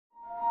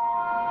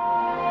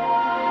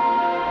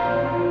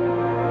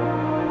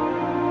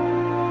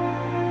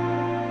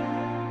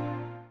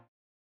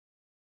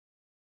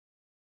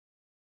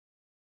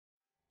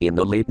In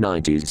the late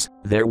 90s,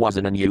 there was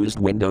an unused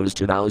Windows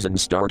 2000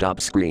 startup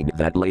screen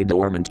that lay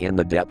dormant in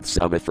the depths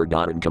of a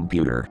forgotten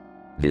computer.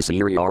 This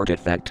eerie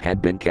artifact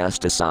had been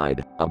cast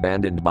aside,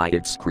 abandoned by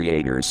its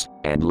creators,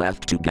 and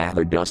left to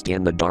gather dust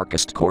in the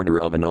darkest corner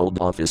of an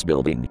old office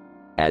building.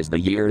 As the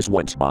years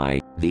went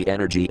by, the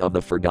energy of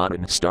the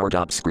forgotten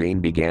startup screen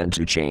began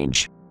to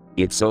change.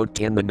 It soaked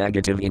in the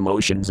negative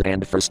emotions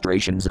and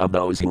frustrations of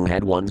those who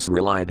had once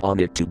relied on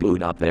it to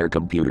boot up their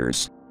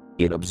computers.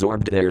 It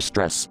absorbed their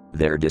stress,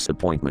 their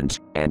disappointment,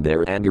 and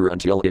their anger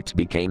until it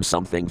became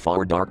something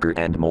far darker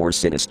and more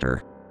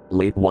sinister.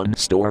 Late one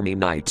stormy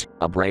night,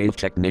 a brave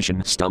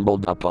technician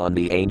stumbled upon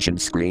the ancient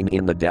screen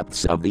in the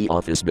depths of the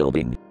office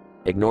building.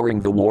 Ignoring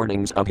the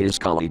warnings of his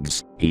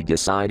colleagues, he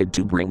decided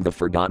to bring the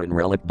forgotten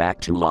relic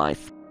back to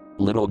life.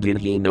 Little did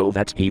he know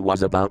that he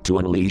was about to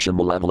unleash a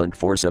malevolent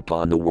force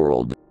upon the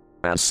world.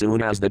 As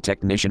soon as the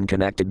technician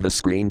connected the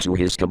screen to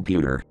his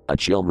computer, a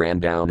chill ran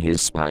down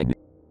his spine.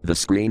 The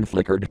screen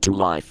flickered to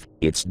life,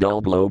 its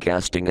dull glow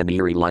casting an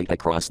eerie light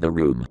across the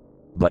room.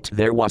 But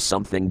there was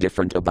something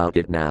different about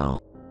it now.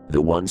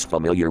 The once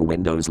familiar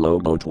Windows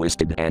logo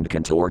twisted and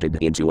contorted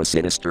into a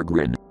sinister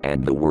grin,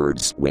 and the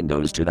words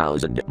Windows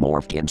 2000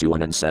 morphed into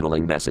an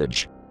unsettling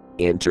message.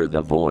 Enter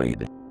the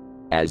void.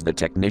 As the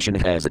technician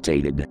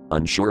hesitated,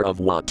 unsure of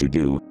what to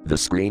do, the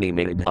screen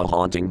emitted a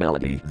haunting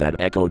melody that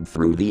echoed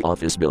through the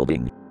office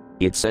building.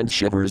 It sent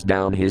shivers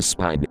down his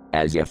spine,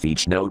 as if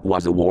each note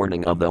was a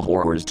warning of the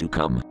horrors to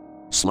come.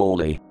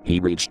 Slowly, he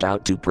reached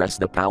out to press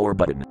the power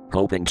button,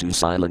 hoping to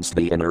silence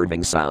the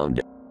unnerving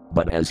sound.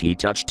 But as he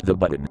touched the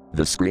button,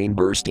 the screen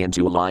burst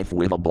into life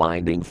with a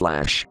blinding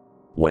flash.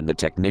 When the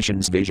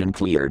technician's vision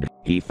cleared,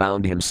 he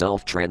found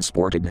himself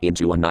transported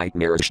into a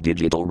nightmarish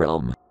digital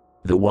realm.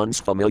 The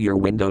once familiar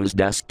Windows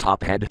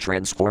desktop had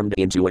transformed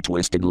into a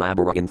twisted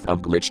labyrinth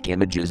of glitched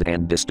images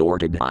and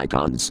distorted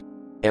icons.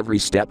 Every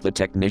step the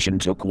technician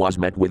took was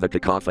met with a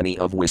cacophony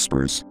of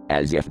whispers,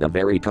 as if the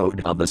very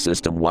code of the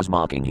system was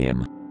mocking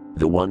him.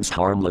 The once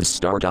harmless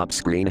startup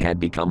screen had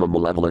become a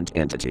malevolent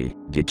entity,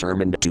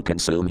 determined to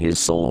consume his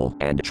soul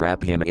and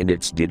trap him in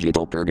its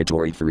digital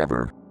purgatory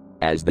forever.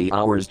 As the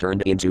hours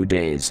turned into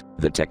days,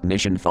 the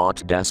technician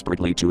fought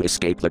desperately to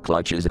escape the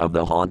clutches of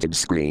the haunted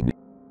screen.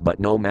 But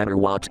no matter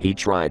what he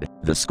tried,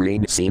 the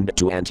screen seemed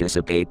to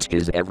anticipate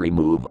his every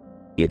move.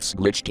 Its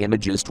glitched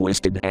images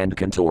twisted and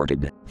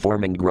contorted,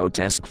 forming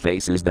grotesque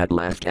faces that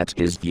laughed at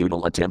his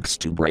futile attempts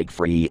to break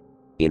free.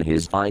 In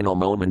his final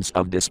moments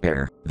of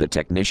despair, the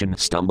technician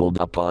stumbled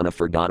upon a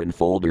forgotten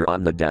folder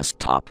on the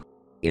desktop.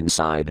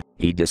 Inside,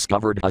 he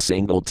discovered a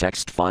single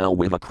text file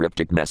with a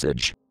cryptic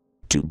message.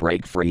 To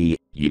break free,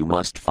 you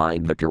must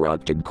find the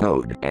corrupted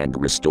code and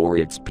restore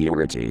its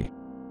purity.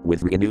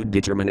 With renewed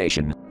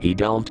determination, he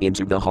delved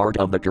into the heart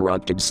of the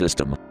corrupted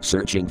system,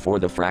 searching for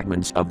the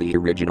fragments of the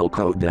original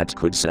code that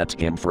could set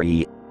him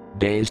free.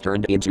 Days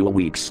turned into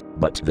weeks,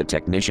 but the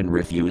technician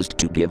refused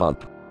to give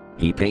up.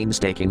 He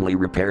painstakingly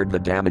repaired the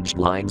damaged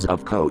lines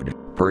of code,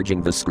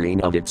 purging the screen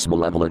of its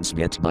malevolence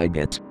bit by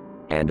bit.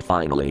 And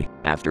finally,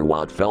 after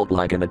what felt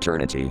like an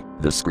eternity,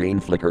 the screen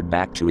flickered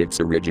back to its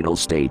original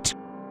state.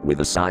 With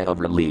a sigh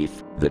of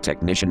relief, the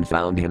technician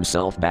found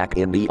himself back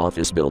in the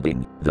office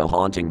building, the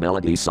haunting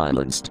melody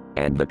silenced,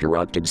 and the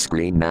corrupted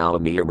screen now a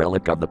mere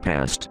relic of the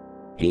past.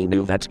 He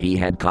knew that he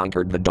had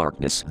conquered the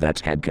darkness that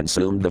had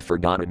consumed the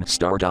forgotten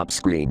startup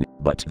screen,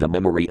 but the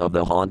memory of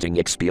the haunting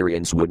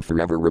experience would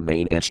forever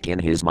remain etched in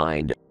his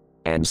mind.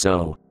 And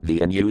so, the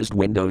unused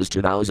Windows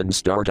 2000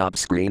 startup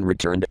screen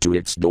returned to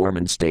its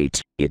dormant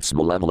state, its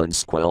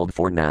malevolence quelled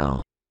for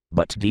now.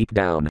 But deep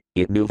down,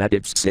 it knew that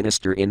its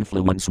sinister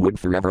influence would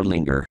forever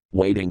linger,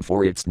 waiting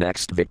for its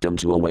next victim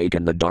to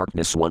awaken the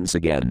darkness once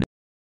again.